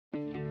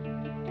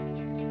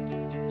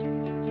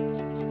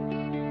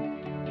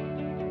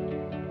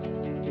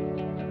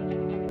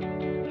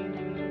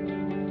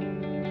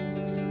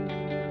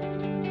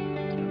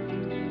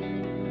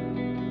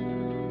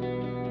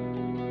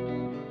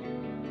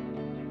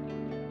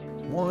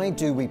Why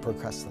do we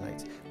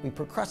procrastinate? We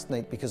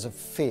procrastinate because of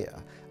fear.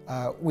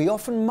 We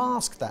often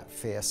mask that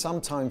fear,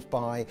 sometimes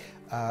by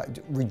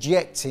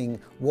rejecting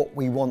what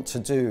we want to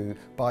do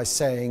by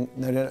saying,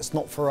 no, it's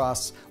not for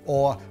us,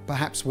 or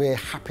perhaps we're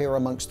happier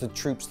amongst the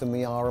troops than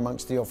we are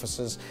amongst the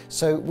officers.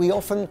 So we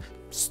often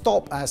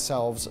stop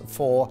ourselves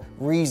for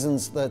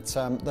reasons that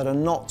are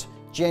not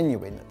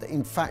genuine.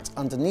 In fact,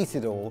 underneath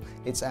it all,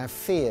 it's our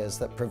fears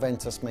that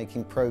prevent us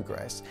making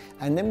progress.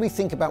 And then we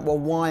think about, well,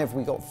 why have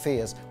we got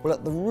fears? Well,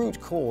 at the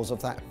root cause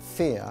of that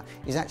fear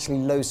is actually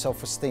low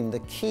self-esteem.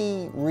 The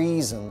key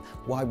reason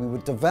why we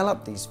would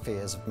develop these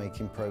fears of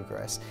making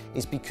progress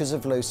is because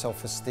of low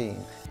self-esteem.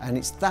 And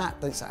it's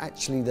that's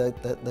actually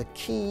the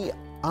key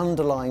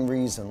underlying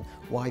reason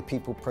why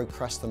people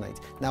procrastinate.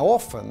 Now,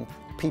 often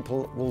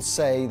people will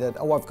say that,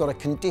 oh, I've got a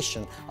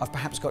condition, I've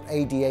perhaps got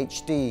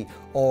ADHD,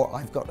 or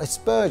I've got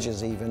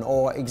Asperger's even,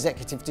 or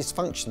executive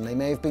dysfunction. They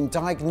may have been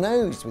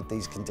diagnosed with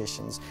these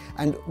conditions.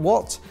 And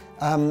what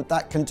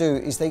that can do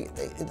is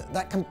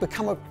that can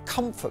become a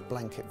comfort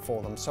blanket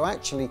for them. So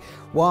actually,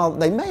 while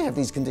they may have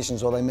these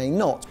conditions or they may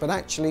not, but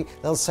actually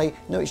they'll say,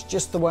 no, it's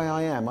just the way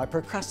I am. I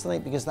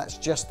procrastinate because that's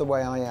just the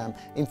way I am.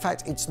 In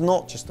fact, it's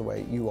not just the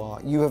way you are.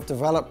 You have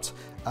developed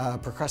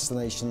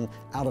procrastination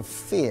out of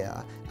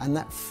fear, and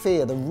that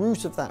fear, the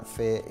root of that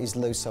fear is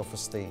low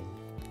self-esteem.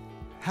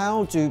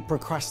 How do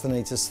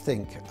procrastinators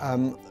think?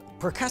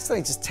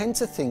 Procrastinators tend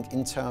to think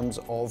in terms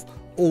of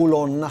all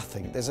or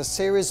nothing. There's a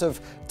series of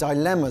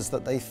dilemmas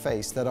that they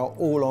face that are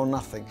all or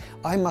nothing.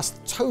 I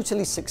must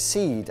totally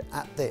succeed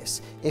at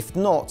this. If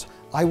not,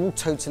 I will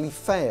totally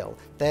fail.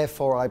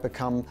 Therefore, I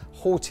become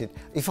halted.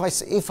 If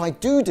I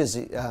do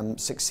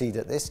succeed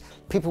at this,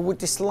 people would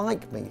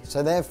dislike me.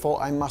 So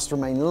therefore, I must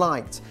remain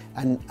liked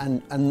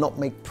and not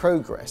make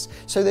progress.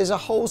 So there's a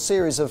whole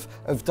series of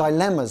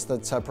dilemmas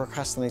that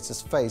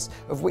procrastinators face,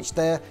 of which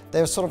they're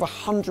sort of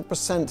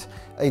 100%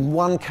 in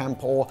one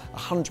camp or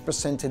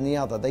 100% in the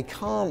other. They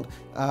can't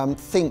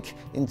think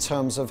in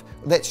terms of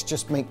let's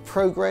just make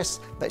progress,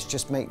 let's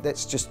just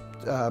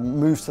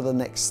move to the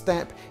next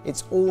step.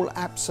 It's all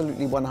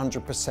absolutely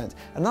 100%.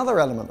 Another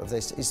element of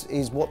this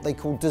is what they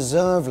call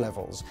deserve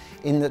levels,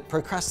 in that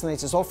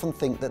procrastinators often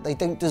think that they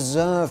don't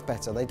deserve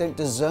better, they don't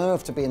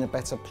deserve to be in a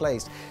better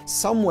place.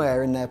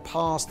 Somewhere in their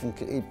past, and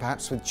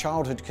perhaps with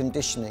childhood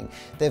conditioning,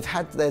 they've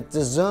had their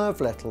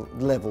deserve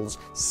levels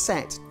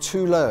set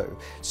too low,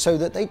 so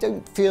that they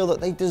don't feel that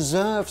they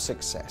deserve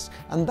success,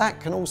 and that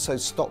can also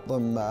stop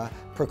them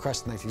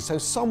procrastinating. So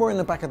somewhere in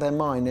the back of their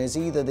mind, there's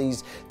either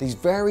these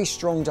very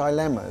strong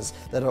dilemmas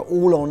that are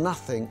all or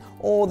nothing,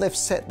 or they've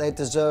set their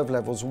deserve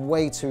levels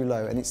way too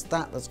low, and it's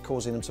that's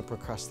causing them to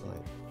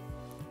procrastinate.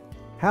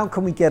 How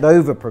can we get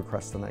over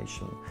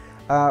procrastination?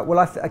 Well,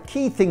 a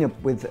key thing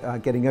with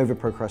getting over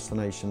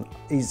procrastination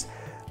is,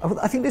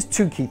 I think there's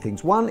two key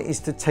things. One is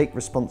to take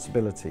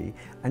responsibility,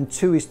 and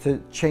two is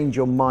to change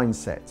your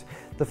mindset.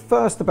 The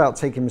first about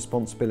taking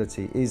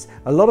responsibility is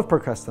a lot of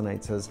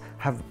procrastinators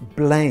have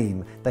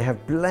blame. They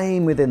have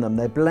blame within them.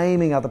 They're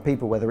blaming other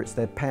people, whether it's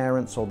their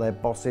parents or their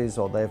bosses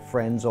or their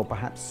friends or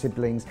perhaps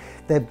siblings.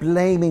 They're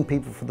blaming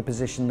people for the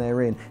position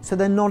they're in. So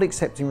they're not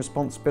accepting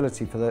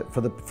responsibility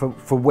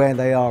for where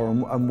they are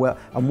and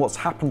what's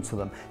happened to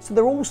them. So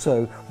they're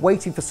also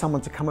waiting for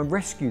someone to come and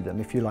rescue them,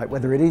 if you like,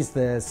 whether it is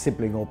their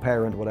sibling or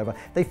parent or whatever.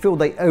 They feel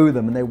they owe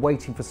them and they're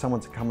waiting for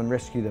someone to come and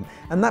rescue them.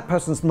 And that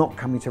person's not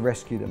coming to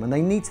rescue them. And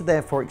they need to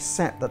therefore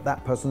accept that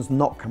that person's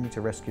not coming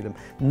to rescue them.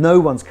 No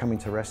one's coming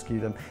to rescue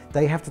them.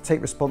 They have to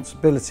take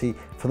responsibility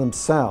for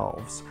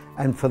themselves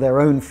and for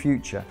their own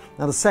future.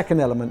 Now, the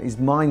second element is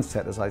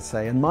mindset, as I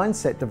say, and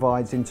mindset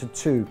divides into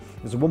two.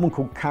 There's a woman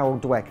called Carol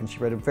Dweck, and she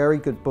wrote a very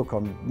good book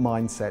on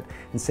mindset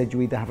and said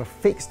you either have a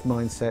fixed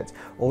mindset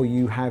or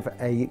you have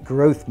a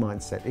growth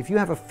mindset. If you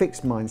have a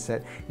fixed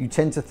mindset, you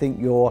tend to think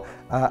your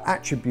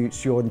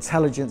attributes, your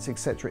intelligence,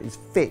 etc., is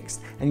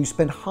fixed, and you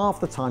spend half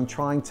the time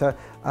trying to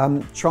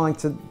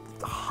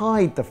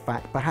hide the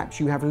fact perhaps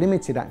you have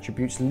limited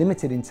attributes,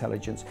 limited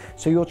intelligence,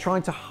 so you're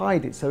trying to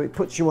hide it, so it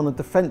puts you on the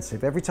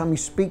defensive. Every time you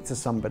speak to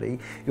somebody,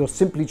 you're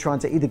simply trying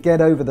to either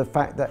get over the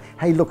fact that,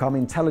 hey, look, I'm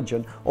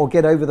intelligent, or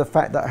get over the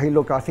fact that, hey,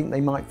 look, I think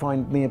they might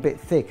find me a bit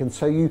thick. And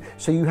so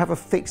you have a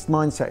fixed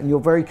mindset and you're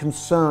very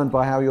concerned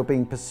by how you're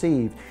being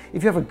perceived.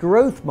 If you have a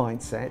growth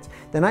mindset,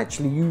 then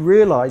actually you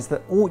realize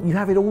that you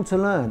have it all to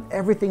learn.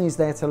 Everything is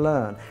there to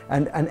learn,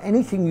 and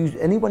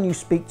anyone you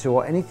speak to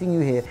or anything you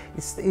hear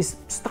is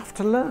stuff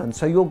to learn.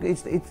 So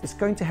it's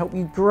going to help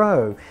you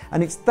grow.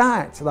 And it's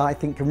that I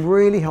think can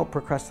really help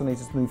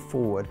procrastinators move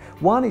forward.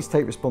 One is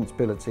take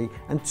responsibility,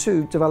 and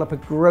two, develop a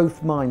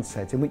growth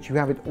mindset in which you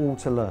have it all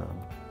to learn.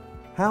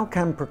 How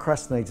can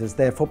procrastinators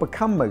therefore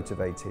become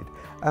motivated?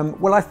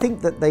 Well, I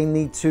think that they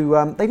need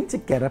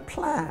to get a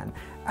plan.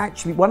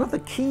 actually, one of the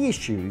key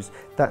issues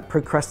that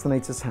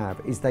procrastinators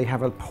have is they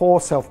have a poor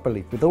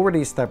self-belief. We've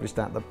already established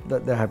that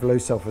they have low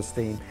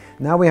self-esteem.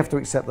 Now we have to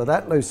accept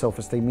that low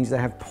self-esteem means they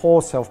have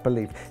poor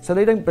self-belief. So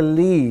they don't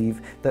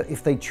believe that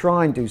if they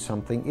try and do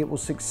something, it will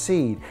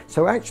succeed.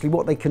 So actually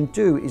what they can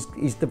do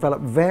is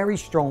develop very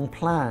strong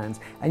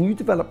plans, and you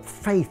develop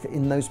faith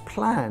in those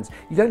plans.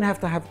 You don't have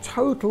to have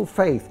total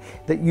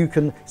faith that you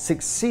can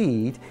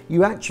succeed.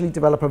 You actually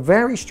develop a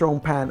very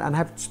strong plan and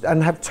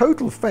have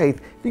total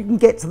faith that you can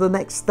get to the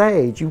next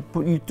stage.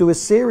 You do a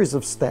series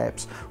of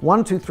steps,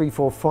 1, 2, 3,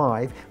 4,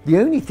 5. The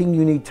only thing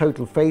you need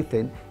total faith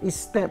in is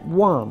step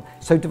 1.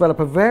 So develop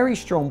a very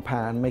strong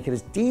plan, make it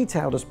as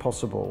detailed as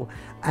possible,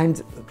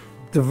 and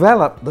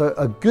develop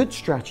a good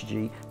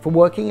strategy for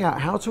working out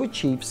how to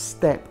achieve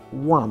step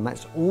 1.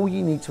 That's all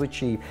you need to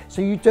achieve.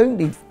 So you don't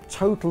need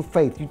total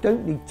faith, you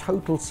don't need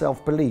total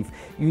self-belief.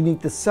 You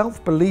need the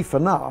self-belief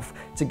enough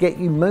to get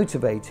you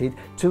motivated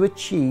to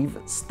achieve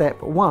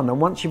step 1. And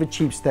once you've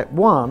achieved step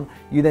 1,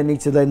 you then need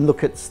to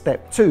look at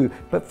step 2.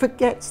 But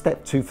forget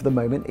step 2 for the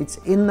moment. It's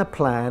in the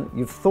plan,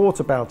 you've thought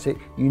about it,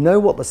 you know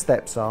what the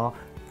steps are.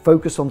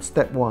 Focus on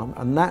step 1,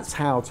 and that's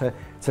how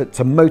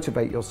to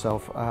motivate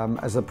yourself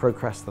as a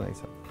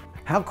procrastinator.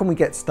 How can we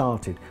get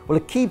started? Well,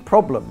 a key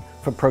problem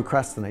for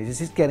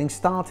procrastinators is getting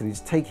started,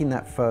 is taking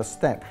that first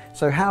step.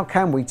 So how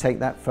can we take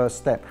that first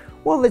step?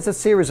 Well, there's a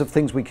series of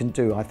things we can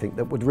do, I think,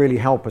 that would really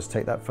help us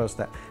take that first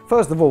step.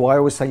 First of all, I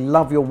always say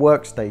love your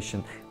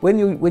workstation. When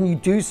you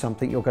do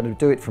something, you're going to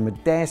do it from a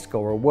desk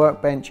or a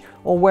workbench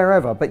or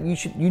wherever, but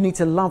you need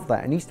to love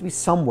that. It needs to be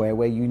somewhere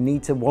where you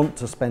need to want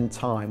to spend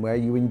time, where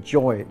you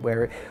enjoy it,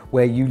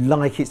 where you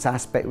like its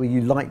aspect, where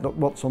you like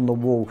what's on the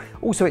wall.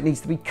 Also, it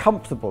needs to be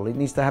comfortable. It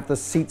needs to have the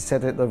seat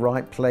set at the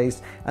right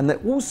place, and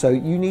that also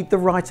you need the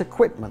right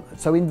equipment.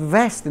 So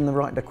invest in the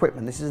right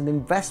equipment. This is an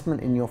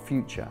investment in your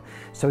future.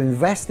 So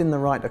invest in the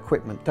right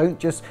equipment. Don't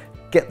just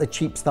get the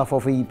cheap stuff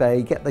off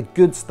eBay, get the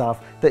good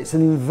stuff. That's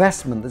an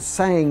investment that's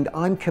saying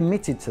I'm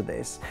committed to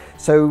this.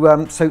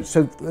 So,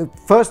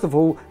 first of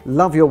all,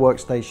 love your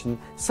workstation.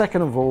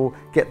 Second of all,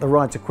 get the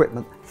right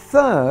equipment.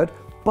 Third,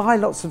 buy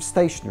lots of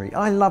stationery.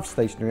 I love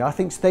stationery. I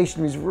think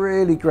stationery is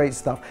really great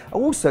stuff.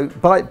 Also,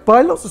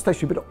 buy lots of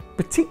stationery, but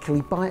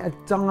particularly buy a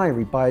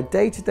diary, buy a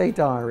day-to-day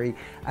diary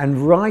and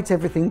write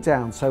everything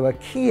down. So a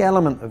key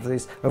element of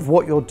this, of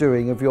what you're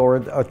doing, of your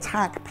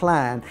attack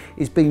plan,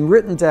 is being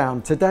written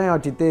down. Today I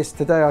did this,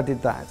 today I did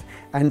that.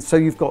 And so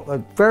you've got a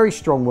very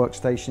strong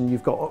workstation,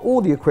 you've got all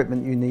the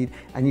equipment you need,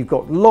 and you've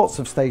got lots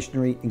of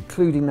stationery,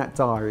 including that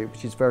diary,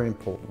 which is very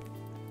important.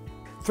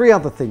 3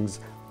 other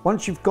things.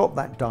 Once you've got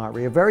that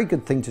diary, a very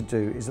good thing to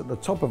do is at the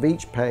top of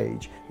each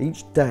page,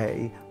 each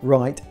day,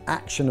 write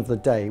action of the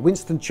day.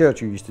 Winston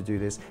Churchill used to do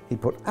this. He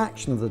put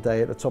action of the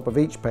day at the top of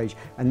each page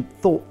and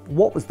thought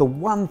what was the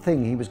one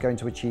thing he was going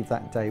to achieve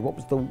that day?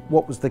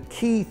 What was the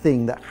key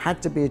thing that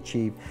had to be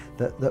achieved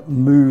that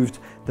moved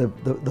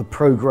the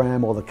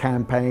program or the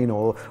campaign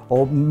or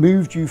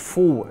moved you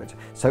forward?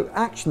 So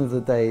action of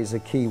the day is a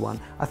key one.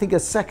 I think a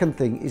second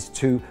thing is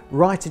to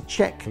write a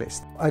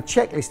checklist. A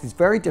checklist is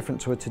very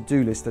different to a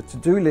to-do list. A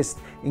to-do list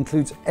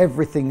includes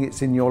everything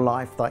that's in your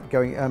life, like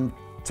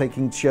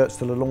taking shirts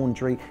to the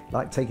laundry,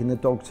 like taking the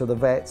dog to the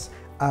vets.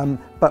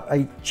 But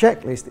a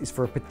checklist is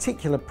for a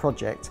particular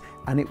project,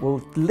 and it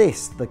will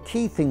list the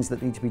key things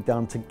that need to be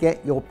done to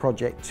get your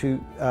project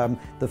to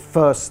the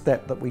first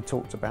step that we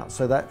talked about.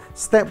 So that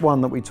step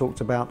 1 that we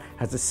talked about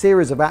has a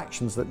series of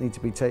actions that need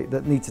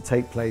to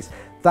take place.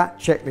 That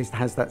checklist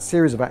has that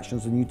series of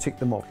actions and you tick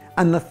them off.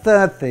 And the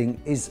third thing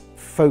is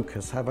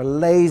focus. Have a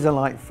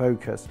laser-like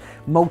focus.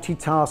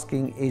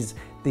 Multitasking is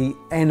the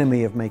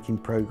enemy of making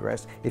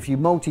progress. If you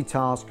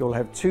multitask, you'll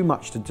have too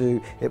much to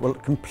do. It will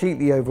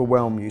completely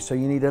overwhelm you. So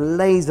you need a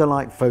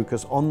laser-like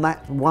focus on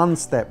that one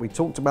step. We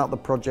talked about the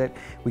project,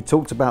 we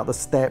talked about the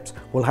steps.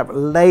 We'll have a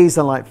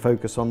laser-like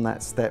focus on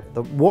that step.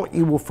 What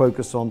you will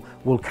focus on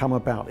will come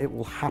about. It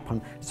will happen.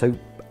 So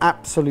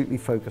absolutely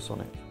focus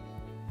on it.